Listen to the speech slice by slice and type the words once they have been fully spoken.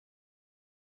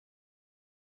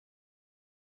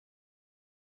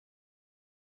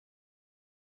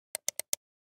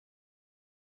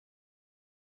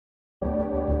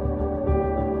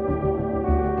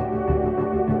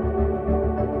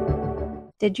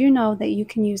Did you know that you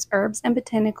can use herbs and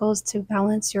botanicals to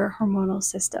balance your hormonal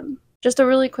system? Just a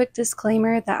really quick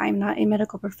disclaimer that I'm not a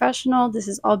medical professional. This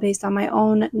is all based on my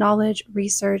own knowledge,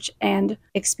 research, and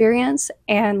experience.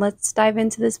 And let's dive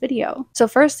into this video. So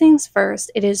first things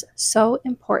first, it is so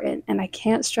important, and I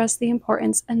can't stress the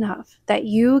importance enough, that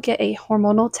you get a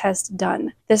hormonal test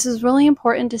done. This is really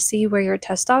important to see where your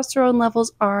testosterone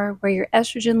levels are, where your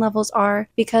estrogen levels are,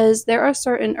 because there are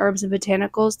certain herbs and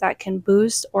botanicals that can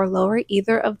boost or lower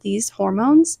either of these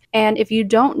hormones. And if you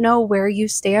don't know where you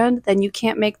stand, then you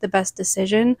can't make the best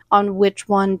decision on which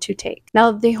one to take.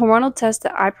 Now, the hormonal test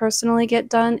that I personally get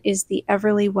done is the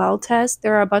Everly Well test.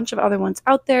 There are a bunch of other ones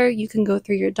out there. You can go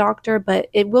through your doctor, but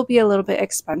it will be a little bit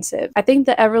expensive. I think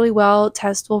the Everly Well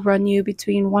test will run you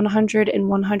between $100 and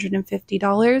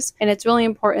 $150, and it's really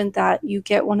important that you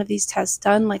get one of these tests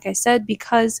done, like I said,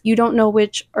 because you don't know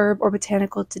which herb or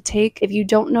botanical to take if you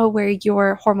don't know where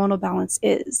your hormonal balance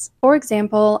is. For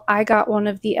example, I got one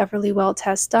of the Everly Well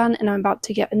tests done, and I'm about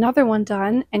to get another one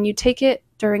done, and you take it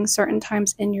during certain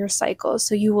times in your cycle.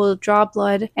 So you will draw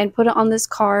blood and put it on this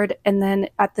card, and then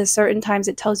at the certain times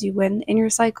it tells you when in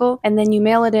your cycle, and then you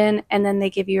mail it in, and then they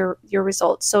give you your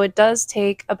results. So it does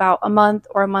take about a month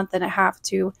or a month and a half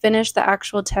to finish the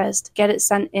actual test, get it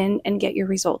sent in, and get your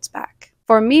results back.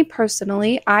 For me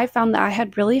personally, I found that I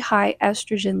had really high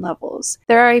estrogen levels.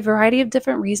 There are a variety of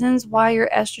different reasons why your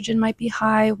estrogen might be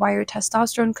high, why your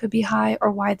testosterone could be high,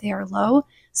 or why they are low.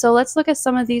 So let's look at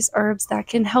some of these herbs that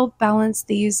can help balance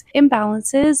these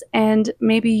imbalances, and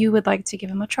maybe you would like to give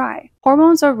them a try.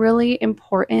 Hormones are really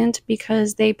important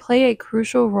because they play a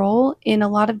crucial role in a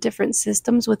lot of different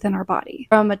systems within our body.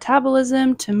 From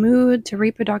metabolism to mood to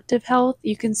reproductive health,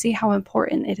 you can see how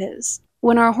important it is.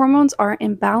 When our hormones are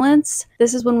in balance,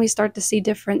 this is when we start to see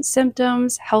different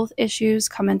symptoms, health issues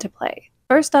come into play.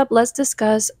 First up, let's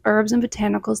discuss herbs and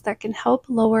botanicals that can help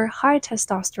lower high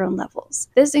testosterone levels.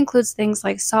 This includes things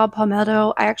like saw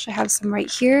palmetto. I actually have some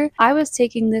right here. I was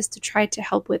taking this to try to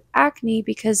help with acne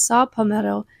because saw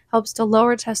palmetto helps to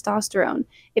lower testosterone.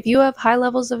 If you have high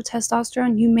levels of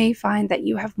testosterone, you may find that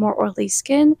you have more oily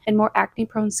skin and more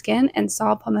acne-prone skin, and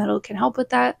saw palmetto can help with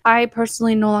that. I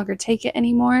personally no longer take it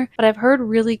anymore, but I've heard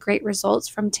really great results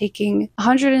from taking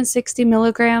 160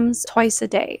 milligrams twice a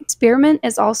day. Spearmint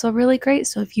is also really great,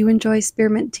 so if you enjoy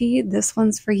spearmint tea, this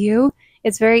one's for you.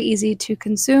 It's very easy to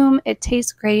consume, it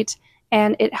tastes great,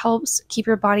 and it helps keep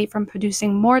your body from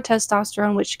producing more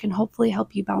testosterone, which can hopefully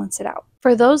help you balance it out.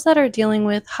 For those that are dealing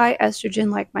with high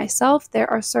estrogen like myself, there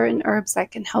are certain herbs that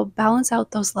can help balance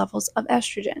out those levels of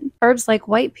estrogen. Herbs like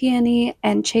white peony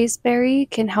and chasteberry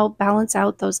can help balance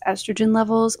out those estrogen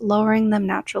levels, lowering them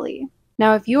naturally.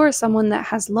 Now, if you are someone that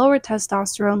has lower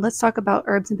testosterone, let's talk about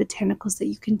herbs and botanicals that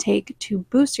you can take to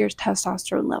boost your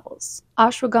testosterone levels.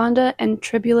 Ashwagandha and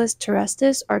Tribulus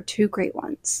terrestis are two great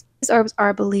ones. These herbs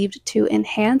are believed to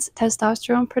enhance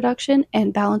testosterone production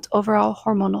and balance overall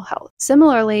hormonal health.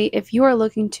 Similarly, if you are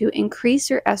looking to increase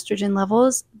your estrogen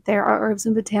levels, there are herbs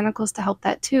and botanicals to help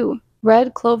that too.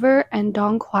 Red clover and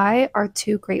dong quai are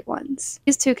two great ones.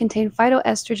 These two contain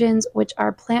phytoestrogens, which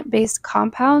are plant-based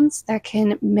compounds that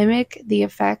can mimic the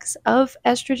effects of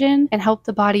estrogen and help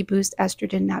the body boost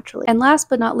estrogen naturally. And last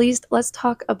but not least, let's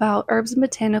talk about herbs and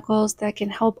botanicals that can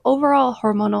help overall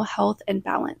hormonal health and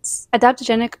balance.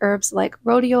 Adaptogenic herbs like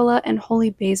rhodiola and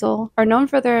holy basil are known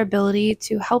for their ability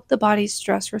to help the body's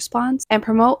stress response and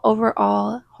promote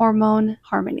overall hormone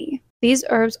harmony. These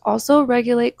herbs also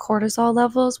regulate cortisol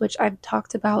levels, which I've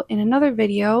talked about in another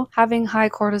video. Having high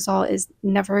cortisol is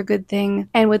never a good thing.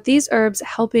 And with these herbs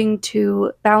helping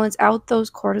to balance out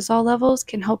those cortisol levels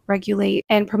can help regulate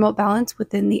and promote balance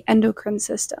within the endocrine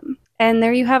system. And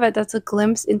there you have it. That's a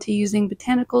glimpse into using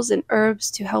botanicals and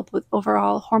herbs to help with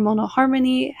overall hormonal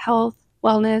harmony, health,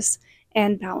 wellness,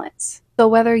 and balance. So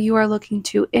whether you are looking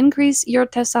to increase your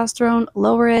testosterone,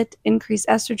 lower it, increase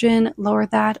estrogen, lower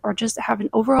that, or just have an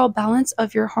overall balance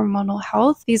of your hormonal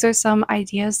health, these are some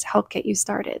ideas to help get you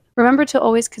started. Remember to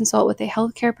always consult with a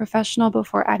healthcare professional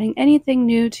before adding anything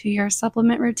new to your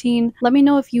supplement routine. Let me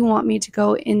know if you want me to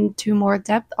go into more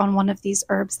depth on one of these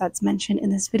herbs that's mentioned in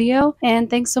this video.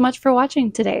 And thanks so much for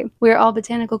watching today. We're all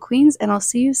botanical queens, and I'll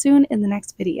see you soon in the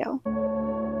next video.